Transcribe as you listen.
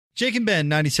Jake and Ben,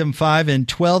 97.5 and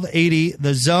 1280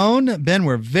 The Zone. Ben,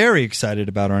 we're very excited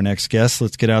about our next guest.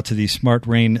 Let's get out to the Smart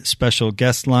Rain special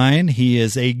guest line. He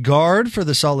is a guard for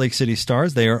the Salt Lake City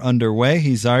Stars. They are underway.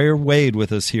 He's Zaire Wade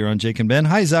with us here on Jake and Ben.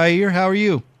 Hi, Zaire. How are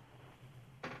you?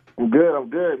 I'm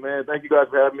good, man. Thank you guys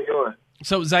for having me on.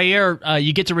 So, Zaire,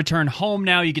 you get to return home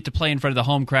now. You get to play in front of the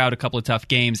home crowd, a couple of tough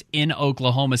games in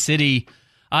Oklahoma City.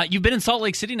 You've been in Salt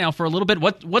Lake City now for a little bit.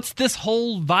 What's this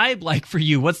whole vibe like for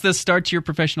you? What's the start to your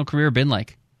professional career been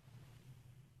like?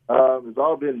 It's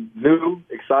all been new,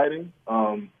 exciting.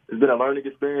 It's been a learning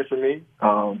experience for me,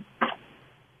 on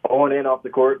and off the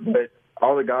court. But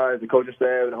all the guys, the coaching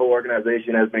staff, the whole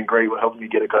organization has been great with helping me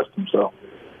get accustomed. So,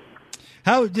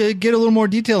 how get a little more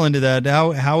detail into that?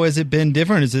 How has it been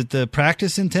different? Is it the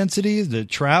practice intensity, the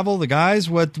travel, the guys?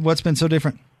 What's been so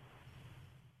different?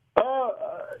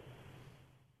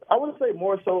 I would say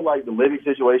more so like the living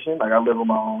situation. Like I live on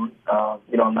my own.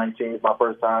 I'm 19. It's my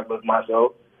first time living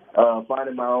myself.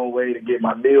 Finding my own way to get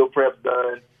my meal prep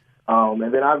done.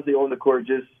 And then obviously on the court,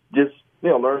 just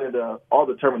learning all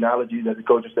the terminology that the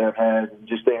coaching staff has and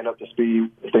just staying up to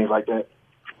speed and things like that.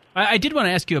 I did want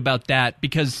to ask you about that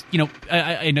because,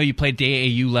 I know you played at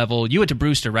the AAU level. You went to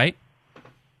Brewster, right?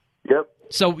 Yep.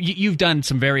 So you've done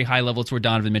some very high level. It's where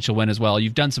Donovan Mitchell went as well.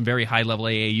 You've done some very high level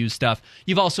AAU stuff.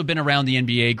 You've also been around the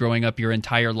NBA growing up your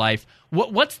entire life.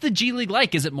 What's the G League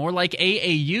like? Is it more like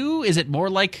AAU? Is it more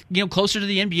like closer to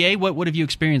the NBA? What have you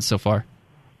experienced so far?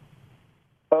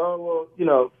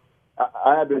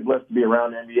 I have been blessed to be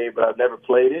around the NBA, but I've never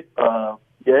played it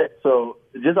yet. So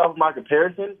just off of my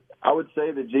comparison, I would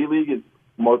say the G League is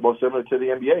most similar to the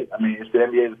NBA. I mean, it's the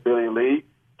NBA's affiliate league.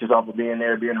 Just off of being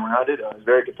there, being around it, it's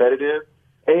very competitive.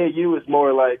 AAU is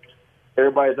more like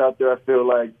everybody's out there, I feel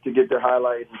like, to get their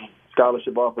highlights and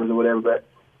scholarship offers or whatever. But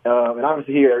and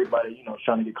obviously here, everybody,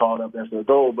 trying to get called up, that's their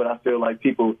goal. But I feel like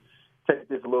people take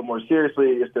this a little more seriously.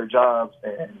 It's their jobs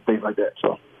and things like that.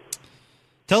 So,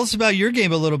 tell us about your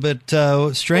game a little bit.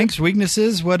 Strengths,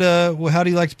 weaknesses. How do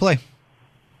you like to play?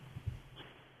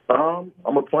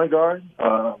 I'm a point guard.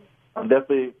 I'm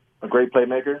definitely a great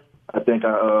playmaker. I think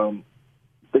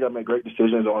I make great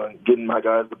decisions on getting my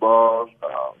guys the ball,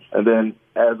 and then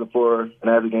as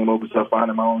the game opens up,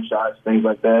 finding my own shots, things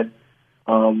like that.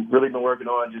 Really been working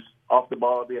on just off the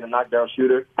ball, being a knockdown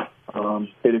shooter.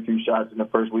 Hit a few shots in the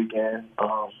first weekend,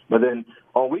 but then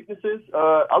on weaknesses,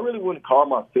 I really wouldn't call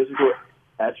my physical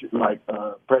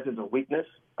presence a weakness,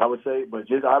 I would say, but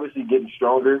just obviously getting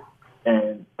stronger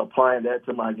and applying that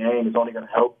to my game is only going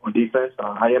to help on defense.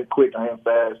 I am quick, I am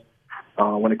fast.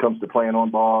 When it comes to playing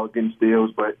on ball, getting steals,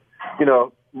 but,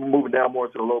 moving down more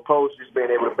to the low post, just being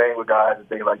able to bang with guys and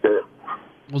things like that.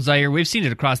 Well, Zaire, we've seen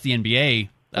it across the NBA.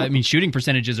 I mean, shooting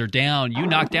percentages are down. You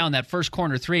knocked down that first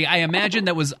corner three. I imagine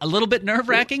that was a little bit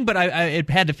nerve-wracking, but it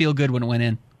had to feel good when it went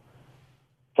in.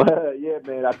 Yeah,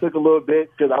 man, I took a little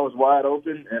bit because I was wide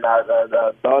open, and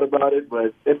I thought about it,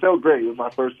 but it felt great. It was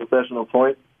my first professional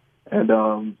point,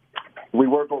 and we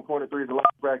work on corner threes a lot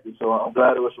in practice, so I'm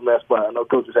glad it was from that spot. I know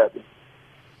Coach is happy.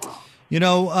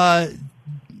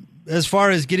 As far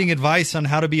as getting advice on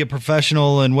how to be a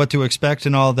professional and what to expect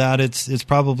and all that, it's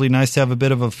probably nice to have a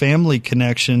bit of a family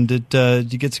connection. Did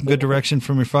you get some good direction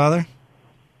from your father?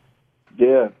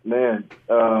 Yeah, man,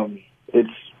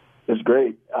 it's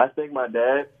great. I think my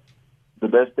dad, the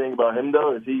best thing about him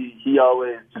though is he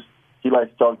always he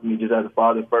likes to talk to me just as a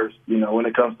father first. When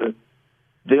it comes to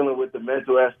dealing with the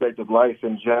mental aspect of life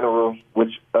in general,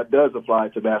 which does apply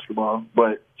to basketball,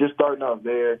 but just starting off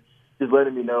there, just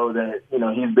letting me know that,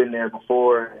 he's been there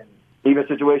before, and even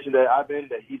situations that I've been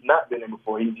that he's not been in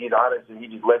before. He's honest, and he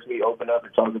just lets me open up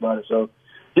and talk about it. So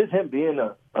just him being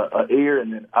a ear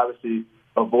and then obviously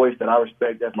a voice that I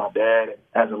respect as my dad and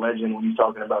as a legend when he's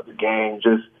talking about the game,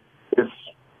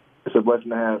 it's a blessing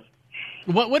to have.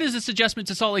 What has this adjustment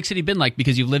to Salt Lake City been like?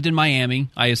 Because you've lived in Miami,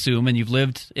 I assume, and you've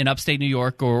lived in upstate New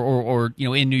York or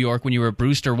in New York when you were at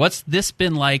Brewster. What's this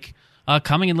been like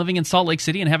coming and living in Salt Lake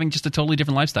City and having just a totally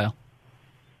different lifestyle?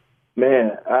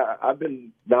 Man, I've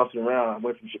been bouncing around. I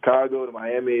went from Chicago to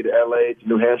Miami to L.A. to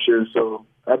New Hampshire, so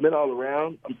I've been all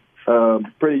around.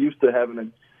 I'm pretty used to having to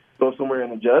go somewhere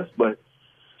and adjust, but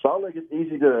Salt Lake is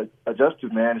easy to adjust to,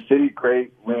 man. The city's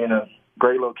great. We're in a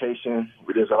great location.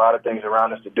 There's a lot of things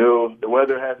around us to do. The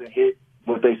weather hasn't hit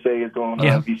what they say is going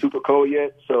to be super cold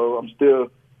yet, so I'm still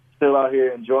out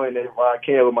here enjoying it while I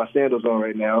can with my sandals on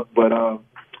right now. But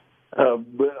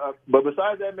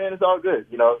besides that, man, it's all good.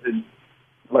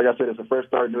 like I said, it's a fresh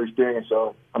start, new experience,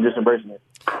 so I'm just embracing it.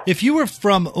 If you were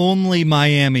from only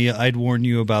Miami, I'd warn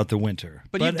you about the winter.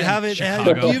 But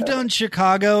you've done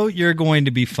Chicago, you're going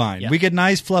to be fine. Yeah. We get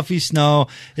nice, fluffy snow.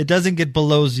 It doesn't get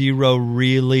below zero,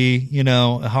 really,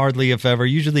 hardly if ever.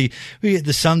 Usually,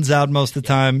 the sun's out most of the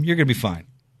time. You're going to be fine.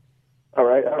 All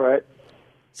right.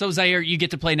 So, Zaire, you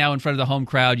get to play now in front of the home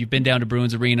crowd. You've been down to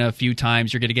Bruins Arena a few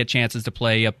times. You're going to get chances to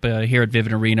play up here at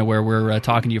Vivint Arena, where we're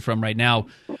talking to you from right now.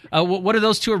 What are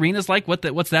those two arenas like?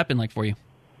 What's that been like for you?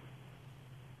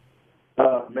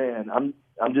 Man,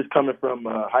 I'm just coming from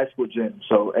high school gym,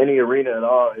 so any arena at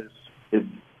all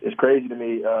is crazy to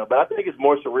me. But I think it's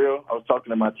more surreal. I was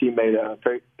talking to my teammate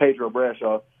Pedro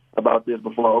Bradshaw about this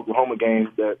before our Oklahoma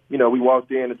game. That we walked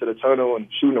into the tunnel and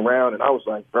shooting around, and I was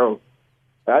like, bro.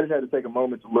 I just had to take a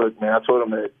moment to look, man. I told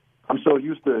him that I'm so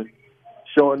used to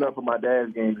showing up for my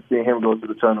dad's games and seeing him go to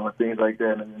the tunnel and things like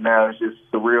that. And now it's just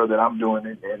surreal that I'm doing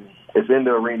it, and it's in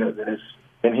the arena, and it's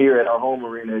in here at our home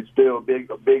arena. It's still a big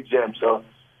gym. So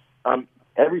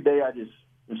every day I'm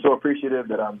so appreciative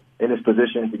that I'm in this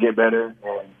position to get better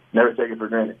and never take it for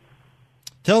granted.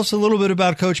 Tell us a little bit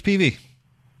about Coach Peavy.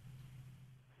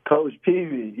 Coach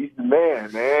Peavy, he's the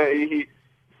man.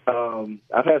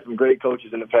 I've had some great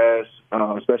coaches in the past,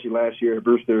 especially last year at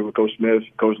Brewster with Coach Smith,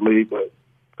 Coach Lee. But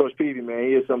Coach Peavy, man,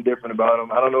 he is something different about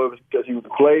him. I don't know if it's because he was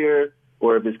a player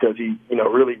or if it's because he,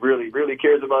 really, really, really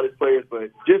cares about his players.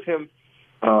 But just him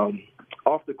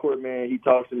off the court, man, he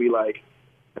talks to me like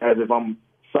as if I'm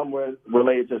somewhere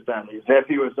related to his family, his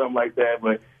nephew or something like that.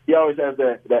 But he always has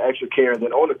that extra care. And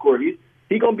then on the court, he's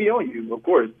going to be on you, of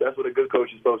course. That's what a good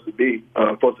coach is supposed to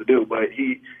do. But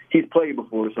he's played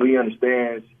before, so he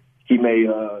understands. He may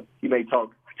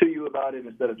talk to you about it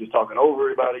instead of just talking over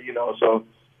about it, So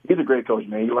he's a great coach,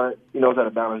 man. He knows how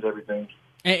to balance everything.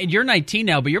 And you're 19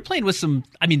 now, but you're playing with some.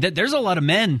 I mean, there's a lot of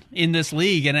men in this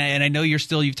league, and I know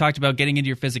you've talked about getting into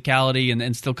your physicality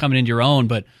and still coming into your own,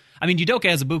 but. I mean, Udoka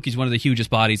Azubuike is one of the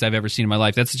hugest bodies I've ever seen in my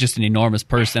life. That's just an enormous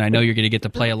person. I know you're going to get to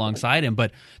play alongside him,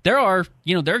 but there are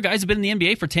guys who've been in the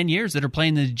NBA for 10 years that are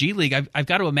playing in the G League. I've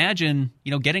got to imagine,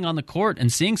 getting on the court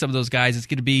and seeing some of those guys, it's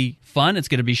going to be fun. It's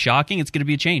going to be shocking. It's going to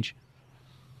be a change.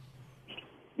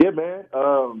 Yeah, man.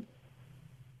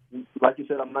 Like you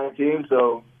said, I'm 19,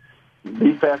 so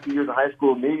these past few years in high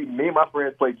school, me and my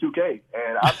friends played 2K,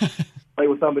 and I play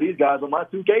with some of these guys on my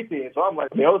 2K team. So I'm like,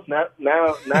 snap!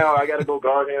 Now I got to go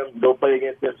guard him, go play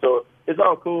against him. So it's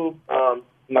all cool.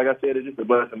 Like I said, it's just a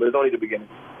blessing, but it's only the beginning.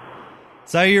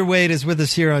 Zaire Wade is with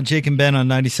us here on Jake and Ben on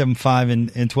 97.5 and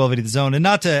 1280 The Zone. And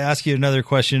not to ask you another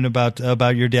question about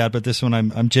your dad, but this one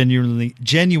I'm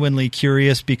genuinely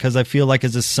curious because I feel like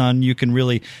as a son you can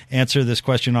really answer this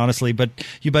question honestly. But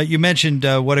you mentioned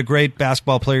what a great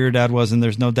basketball player your dad was, and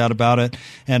there's no doubt about it.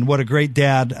 And what a great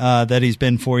dad that he's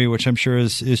been for you, which I'm sure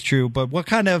is true. But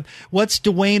what's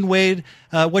Dwayne Wade?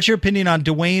 What's your opinion on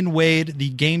Dwayne Wade, the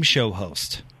game show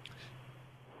host?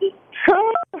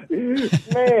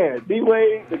 Man,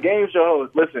 D-Wade, the game show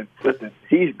host, listen,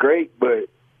 he's great, but,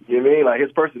 you know what I mean? Like,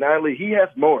 his personality, he has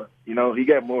more, he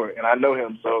got more, and I know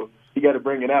him, so he got to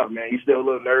bring it out, man. He's still a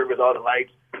little nervous, all the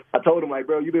lights. I told him, like,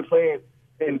 bro, you've been playing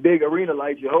in big arena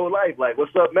lights your whole life. Like,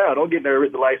 what's up now? Don't get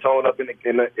nervous, the lights on up in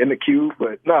the cube,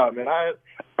 but, nah, man,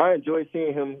 I enjoy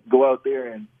seeing him go out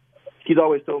there, and he's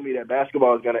always told me that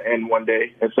basketball is going to end one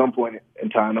day at some point in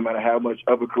time, no matter how much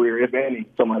of a career, if any,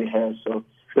 somebody has, so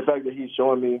the fact that he's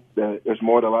showing me that there's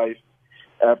more to life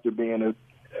after being a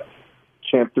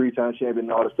three-time champion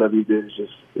and all the stuff he did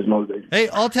is motivating. Hey,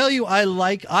 I'll tell you, I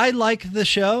like the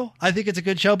show. I think it's a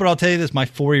good show, but I'll tell you this: my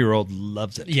 4-year-old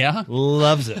loves it. Yeah,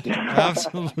 loves it.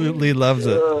 Absolutely loves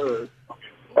it.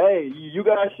 Hey, you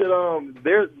guys should.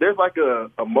 There's like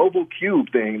a mobile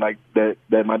cube thing like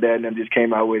that my dad and them just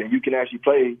came out with, and you can actually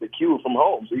play the cube from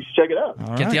home. So you should check it out.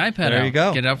 All Get right. the iPad out. There you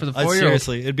go. Get it out for the 4-year-old.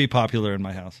 Seriously, it'd be popular in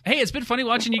my house. Hey, it's been funny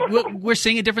watching you. We're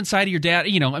seeing a different side of your dad.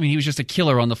 He was just a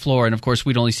killer on the floor, and of course,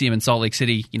 we'd only see him in Salt Lake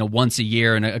City, once a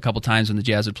year and a couple times when the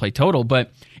Jazz would play total.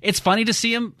 But it's funny to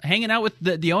see him hanging out with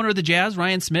the owner of the Jazz,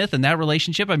 Ryan Smith, and that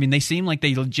relationship. I mean, they seem like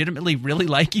they legitimately really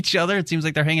like each other. It seems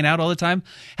like they're hanging out all the time.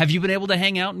 Have you been able to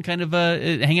hang out and kind of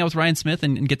hang out with Ryan Smith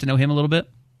and get to know him a little bit?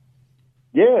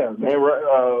 Yeah, man.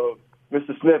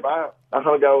 Mr. Smith, I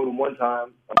hung out with him one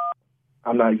time.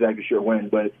 I'm not exactly sure when,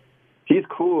 but he's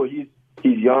cool. He's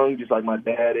young, just like my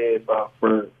dad is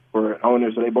for an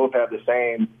owner. So they both have the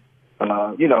same,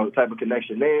 type of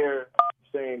connection there,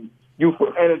 same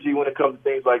youthful energy when it comes to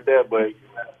things like that. But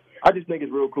I just think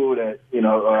it's real cool that,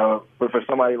 for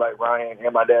somebody like Ryan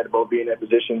and my dad to both be in that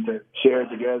position to share it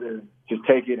together and just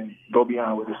take it and go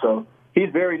beyond with it. So he's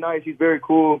very nice. He's very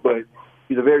cool, but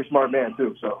he's a very smart man,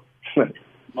 too. So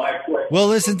Well,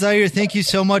 listen, Zaire, thank you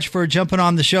so much for jumping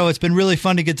on the show. It's been really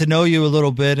fun to get to know you a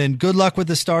little bit, and good luck with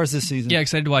the Stars this season. Yeah,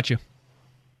 excited to watch you.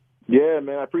 Yeah,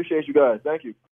 man, I appreciate you guys. Thank you.